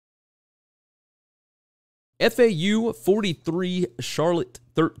FAU 43, Charlotte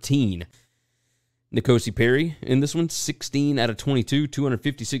 13. N'Kosi Perry in this one, 16 out of 22,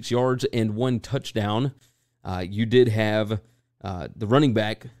 256 yards and 1 touchdown. You did have the running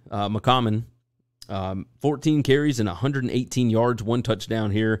back, McCommon, 14 carries and 118 yards, 1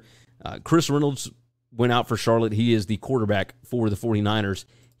 touchdown here. Chris Reynolds went out for Charlotte. He is the quarterback for the 49ers.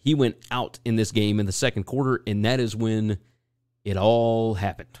 He went out in this game in the second quarter, and that is when it all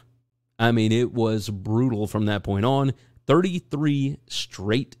happened. I mean, it was brutal from that point on. 33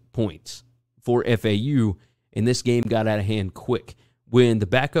 straight points for FAU, and this game got out of hand quick. When the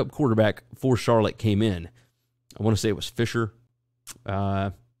backup quarterback for Charlotte came in, I want to say it was Fisher.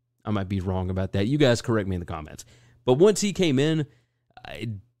 I might be wrong about that. You guys correct me in the comments. But once he came in, it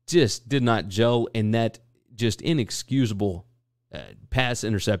just did not gel, and that just inexcusable pass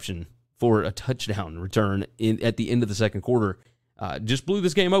interception for a touchdown return at the end of the second quarter just blew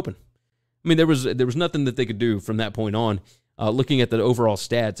this game open. I mean, there was nothing that they could do from that point on. Looking at the overall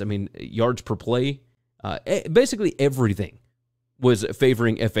stats, I mean, yards per play, basically everything was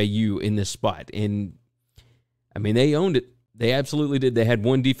favoring FAU in this spot. And, I mean, they owned it. They absolutely did. They had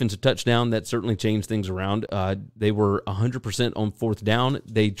 1 defensive touchdown. That certainly changed things around. They were 100% on 4th down.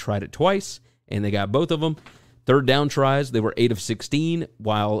 They tried it twice, and they got both of them. 3rd down tries, they were 8 of 16,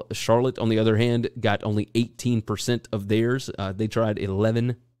 while Charlotte, on the other hand, got only 18% of theirs. They tried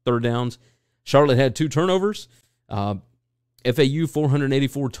 11 third downs. Charlotte had 2 turnovers. FAU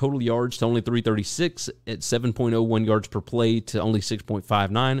 484 total yards to only 336 at 7.01 yards per play to only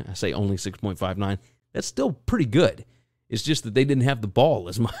 6.59. I say only 6.59. That's still pretty good. It's just that they didn't have the ball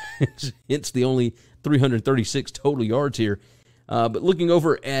as much. Hence the only 336 total yards here. But looking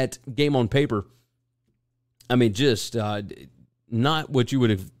over at game on paper, I mean, just not what you would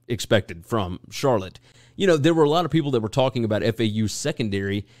have expected from Charlotte. You know, there were a lot of people that were talking about FAU's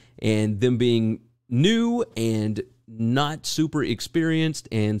secondary and them being new and not super experienced,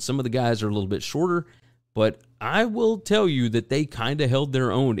 and some of the guys are a little bit shorter. But I will tell you that they kind of held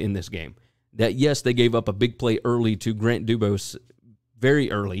their own in this game. That, yes, they gave up a big play early to Grant Dubose very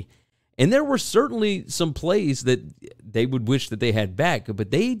early, and there were certainly some plays that they would wish that they had back,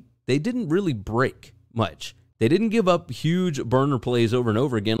 but they didn't really break much. They didn't give up huge burner plays over and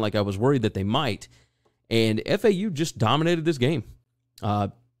over again like I was worried that they might, and FAU just dominated this game.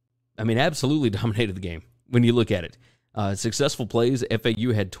 I mean, absolutely dominated the game when you look at it. Successful plays,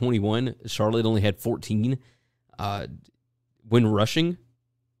 FAU had 21. Charlotte only had 14. When rushing,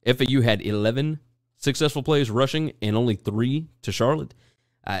 FAU had 11 successful plays rushing and only 3 to Charlotte.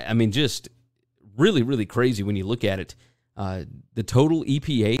 I mean, just really, really crazy when you look at it. The total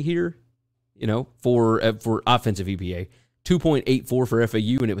EPA here, you know, for offensive EPA, 2.84 for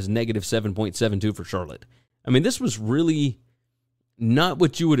FAU, and it was negative 7.72 for Charlotte. I mean, this was really not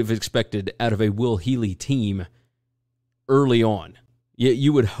what you would have expected out of a Will Healy team early on.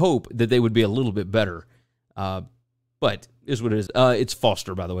 You would hope that they would be a little bit better, but is what it is. It's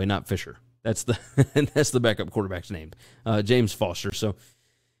Foster, by the way, not Fisher. That's the backup quarterback's name, James Foster. So,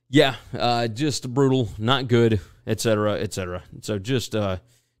 yeah, just brutal, not good, etc., etc. So just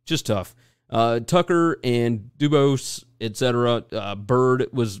tough. Tucker and Dubose, etc. Bird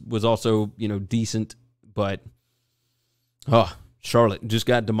was also, you know, decent, but Charlotte just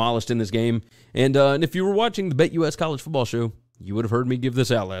got demolished in this game. And if you were watching the BetUS College Football Show, you would have heard me give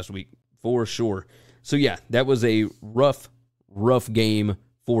this out last week for sure. So yeah, that was a rough game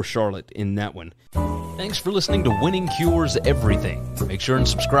for Charlotte in that one. Thanks for listening to Winning Cures Everything. Make sure and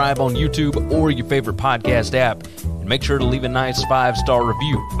subscribe on YouTube or your favorite podcast app, and make sure to leave a nice 5-star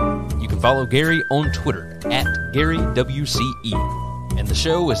review. You can follow Gary on Twitter @GaryWCE, and the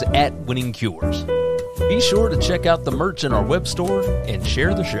show is @Winning Cures. Be sure to check out the merch in our web store and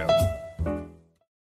share the show.